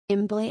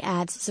Embily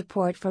adds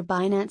support for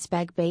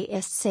Binance-Peg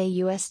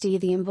BSC-USD.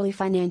 The Embily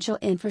financial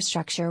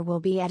infrastructure will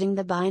be adding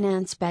the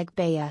Binance-Peg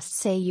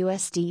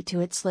BSC-USD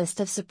to its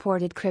list of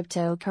supported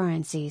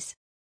cryptocurrencies.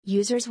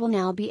 Users will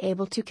now be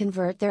able to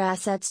convert their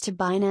assets to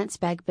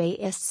Binance-Peg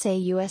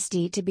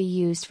BSC-USD to be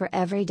used for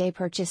everyday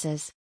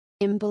purchases.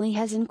 Embily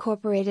has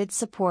incorporated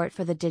support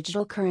for the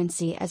digital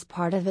currency as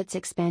part of its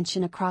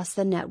expansion across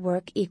the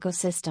network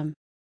ecosystem.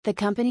 The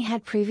company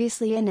had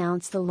previously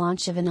announced the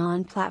launch of an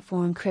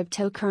on-platform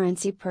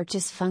cryptocurrency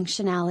purchase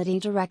functionality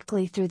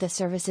directly through the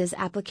service's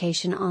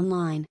application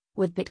online,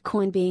 with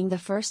Bitcoin being the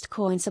first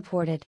coin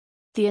supported.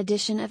 The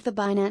addition of the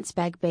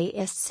Binance-Peg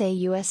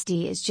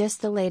BSC-USD is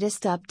just the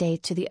latest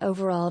update to the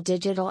overall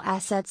digital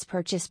assets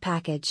purchase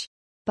package.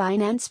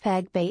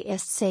 Binance-Peg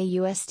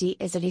BSC-USD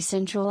is a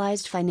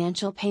decentralized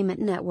financial payment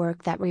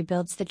network that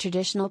rebuilds the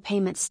traditional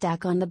payment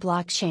stack on the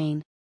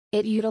blockchain.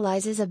 It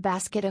utilizes a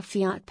basket of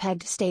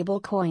fiat-pegged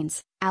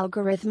stablecoins,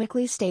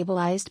 algorithmically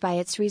stabilized by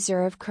its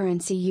reserve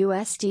currency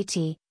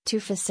USDT, to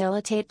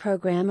facilitate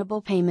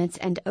programmable payments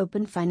and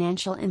open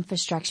financial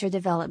infrastructure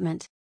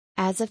development.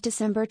 As of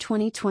December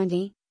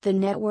 2020, the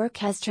network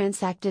has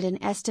transacted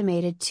an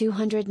estimated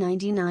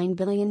 $299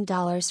 billion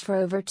for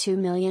over 2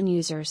 million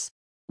users.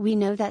 We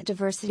know that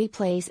diversity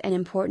plays an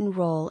important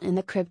role in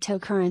the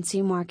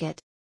cryptocurrency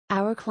market.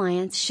 Our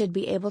clients should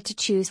be able to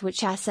choose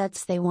which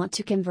assets they want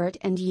to convert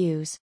and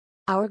use.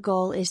 Our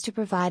goal is to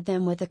provide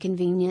them with a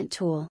convenient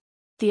tool.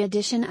 The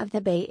addition of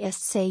the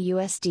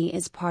BSC-USD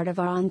is part of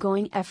our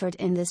ongoing effort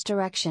in this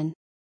direction.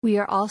 We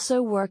are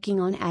also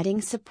working on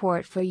adding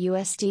support for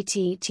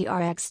USDT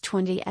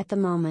TRX20 at the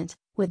moment,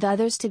 with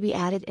others to be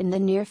added in the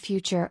near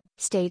future,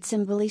 states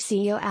Embily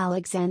CEO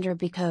Alexander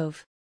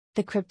Bykov.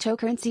 The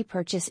cryptocurrency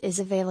purchase is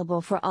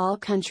available for all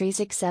countries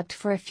except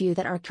for a few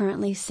that are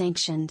currently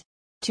sanctioned.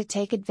 To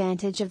take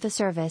advantage of the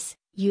service,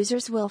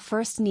 users will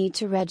first need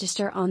to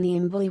register on the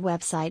Embily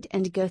website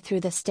and go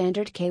through the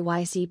standard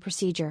KYC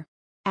procedure.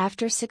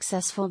 After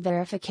successful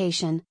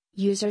verification,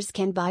 users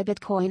can buy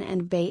Bitcoin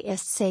and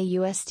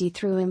BSC-USD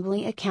through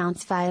Embily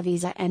accounts via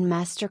Visa and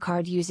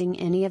MasterCard using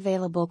any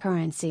available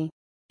currency.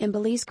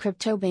 Embily's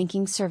crypto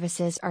banking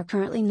services are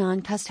currently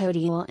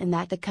non-custodial in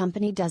that the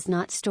company does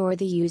not store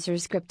the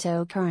user's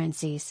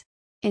cryptocurrencies.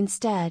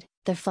 Instead,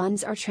 the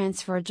funds are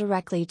transferred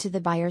directly to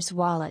the buyer's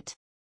wallet.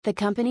 The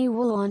company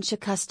will launch a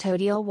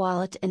custodial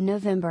wallet in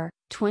November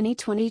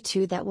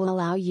 2022 that will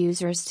allow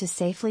users to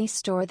safely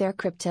store their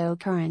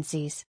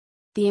cryptocurrencies.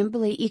 The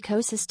Embily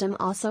ecosystem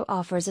also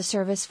offers a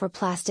service for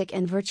plastic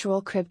and virtual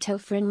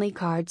crypto-friendly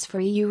cards for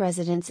EU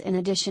residents in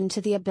addition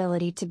to the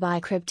ability to buy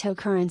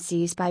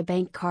cryptocurrencies by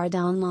bank card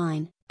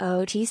online,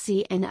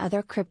 OTC and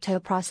other crypto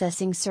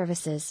processing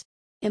services.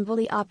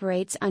 Embily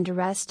operates under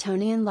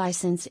Estonian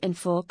license in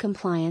full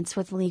compliance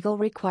with legal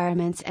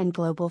requirements and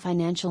global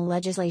financial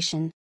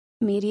legislation.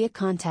 Media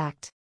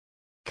contact.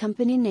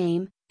 Company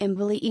name,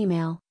 Embily.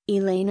 Email,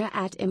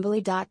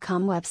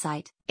 elena@embily.com.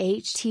 Website,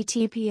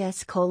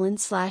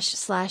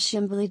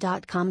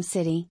 https://embily.com.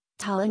 City,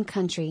 Tallinn.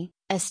 Country,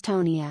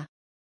 Estonia.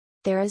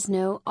 There is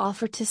no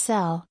offer to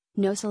sell,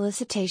 no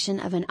solicitation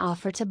of an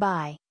offer to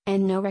buy,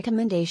 and no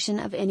recommendation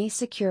of any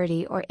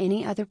security or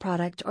any other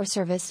product or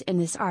service in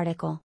this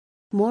article.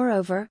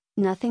 Moreover,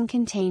 nothing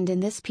contained in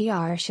this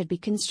PR should be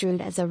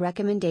construed as a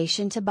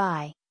recommendation to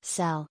buy,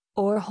 sell,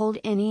 or hold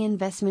any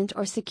investment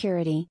or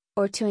security,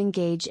 or to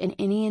engage in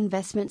any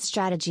investment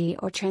strategy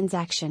or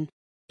transaction.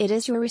 It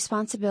is your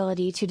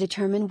responsibility to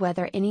determine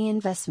whether any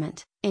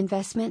investment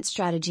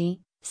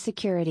strategy,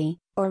 security,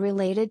 or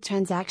related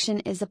transaction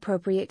is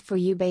appropriate for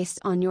you based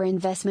on your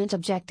investment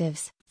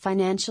objectives,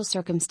 financial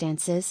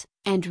circumstances,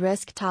 and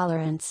risk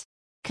tolerance.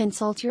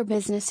 Consult your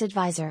business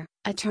advisor,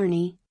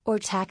 attorney, or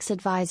tax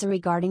advisor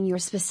regarding your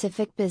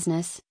specific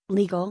business,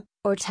 legal,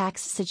 or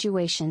tax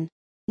situation.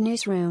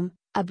 Newsroom,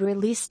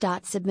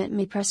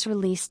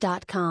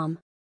 ubrelease.submitmepressrelease.com